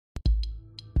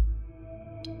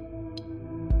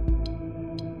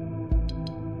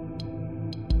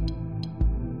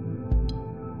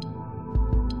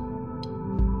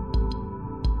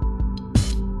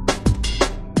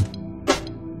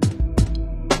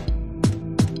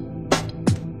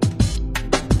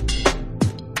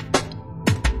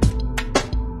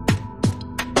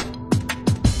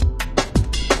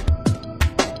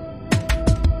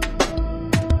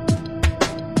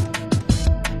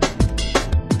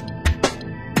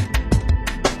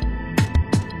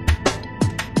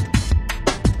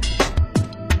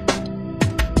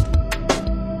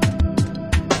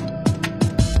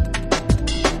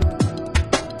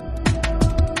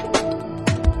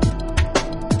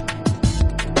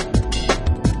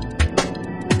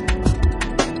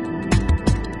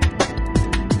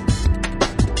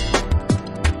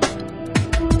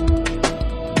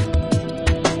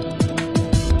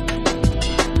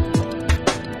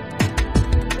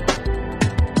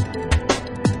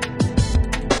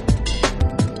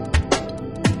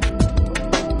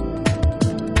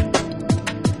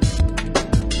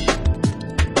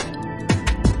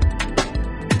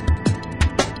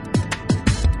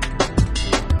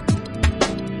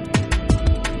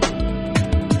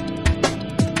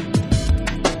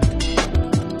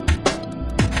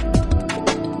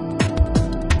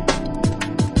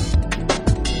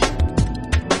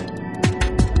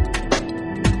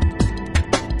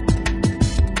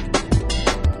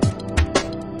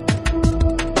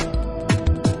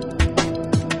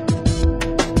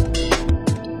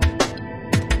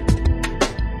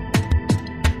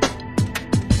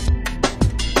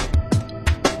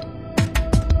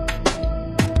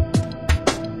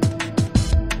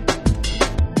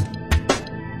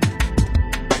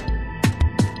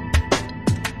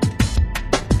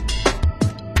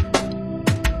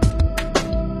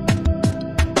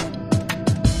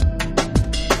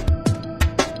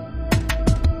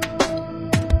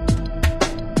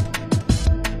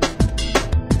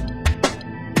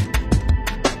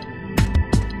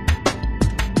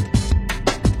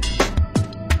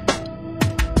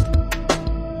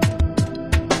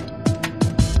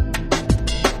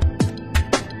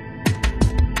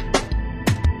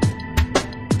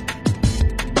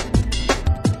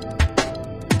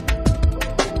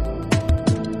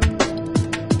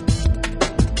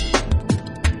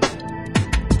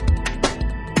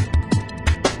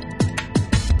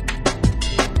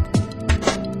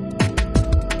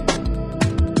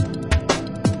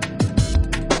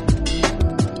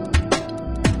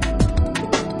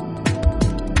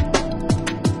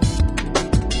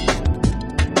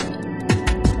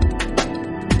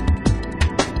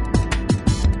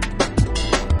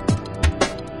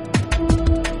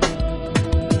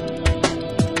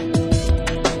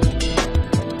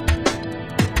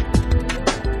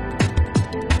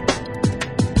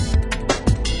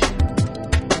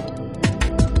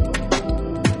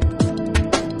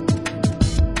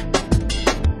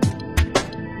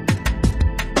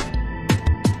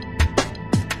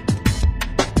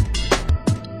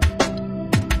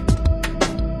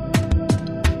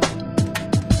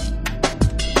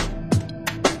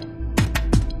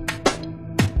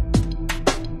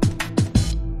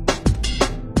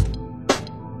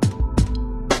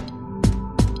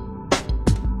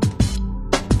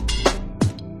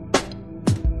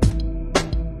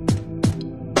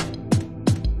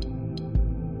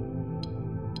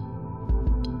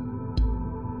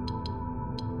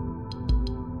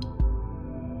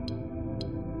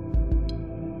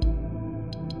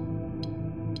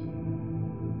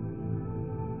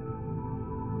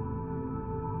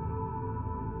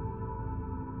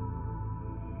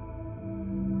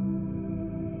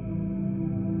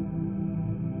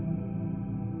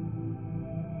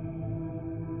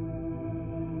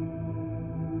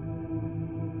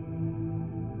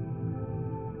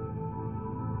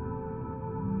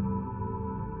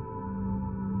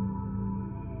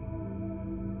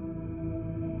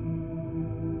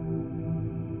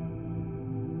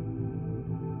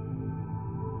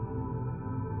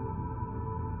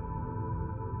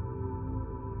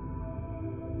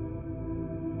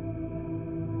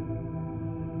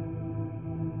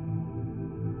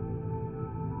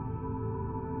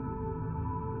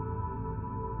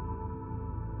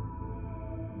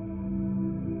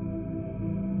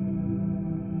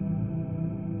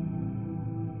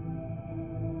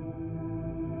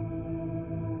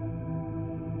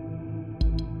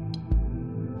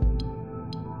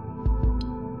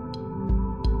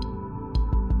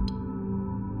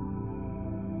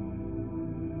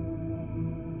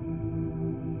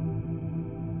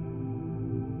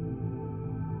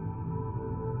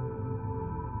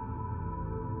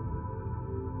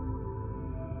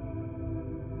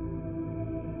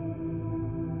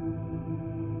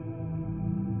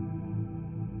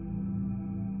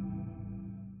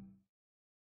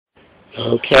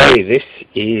Okay, this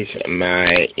is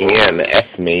my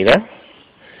EMF meter,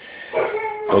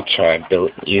 which I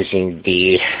built using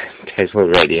the Tesla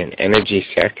Radiant Energy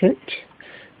circuit.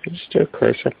 Let's do a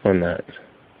close-up on that.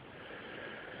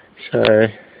 So,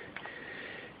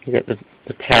 you got the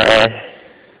power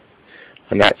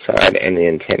on that side and the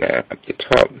antenna up the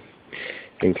top.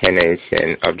 The antenna is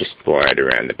then, I've just wired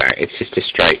around the back. It's just a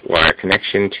straight wire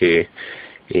connection to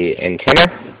the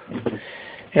antenna,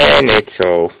 and it's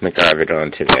all MacGyvered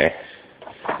onto there.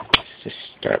 Let's just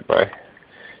start by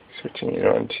switching it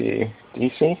on to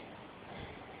DC.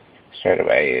 Straight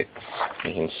away,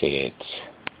 you can see it's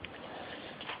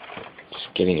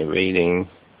getting a reading.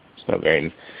 It's not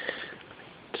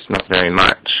very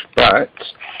much, but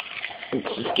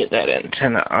let's just get that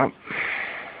antenna up.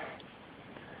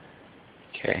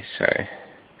 Okay, so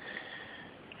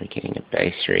we're getting a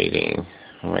base reading.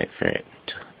 I'll wait for it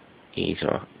to ease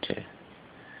off to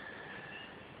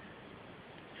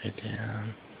go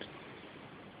down.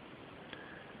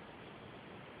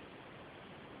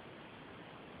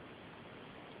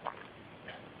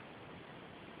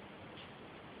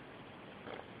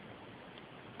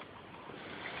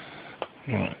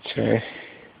 Right, so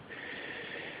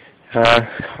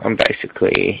I'm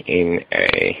basically in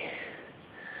a,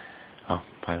 oh,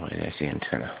 by the way, there's the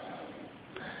antenna.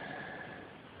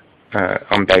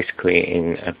 I'm basically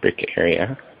in a brick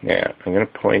area. Now, I'm going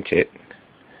to point it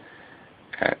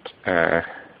at a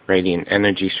radiant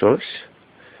energy source.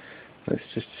 Let's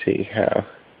just see how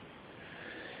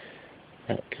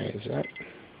that goes up.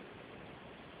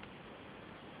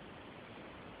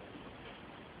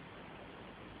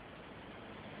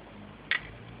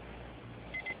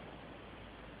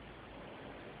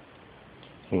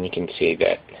 And you can see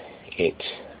that it's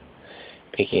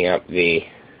picking up the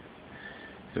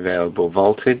available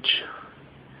voltage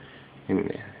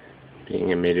and being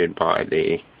emitted by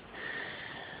the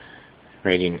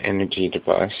radiant energy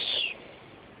device,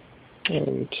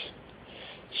 and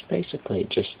it's basically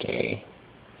just a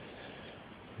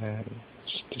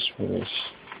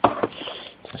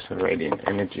just a radiant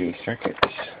energy circuit.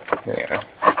 Yeah.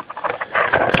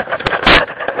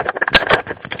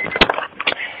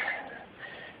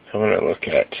 I want to look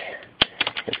at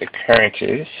what the current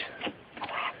is.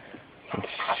 Let's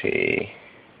see,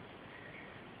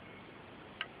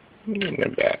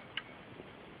 about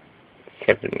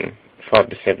 5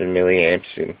 to 7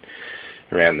 milliamps in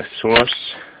around the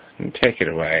source, and take it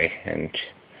away, and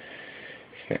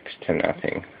it's next to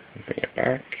nothing. Bring it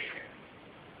back.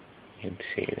 You can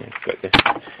see we've got the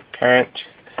current.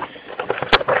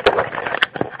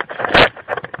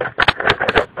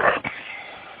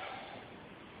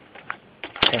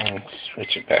 And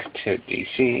switch it back to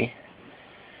DC,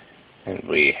 and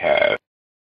we have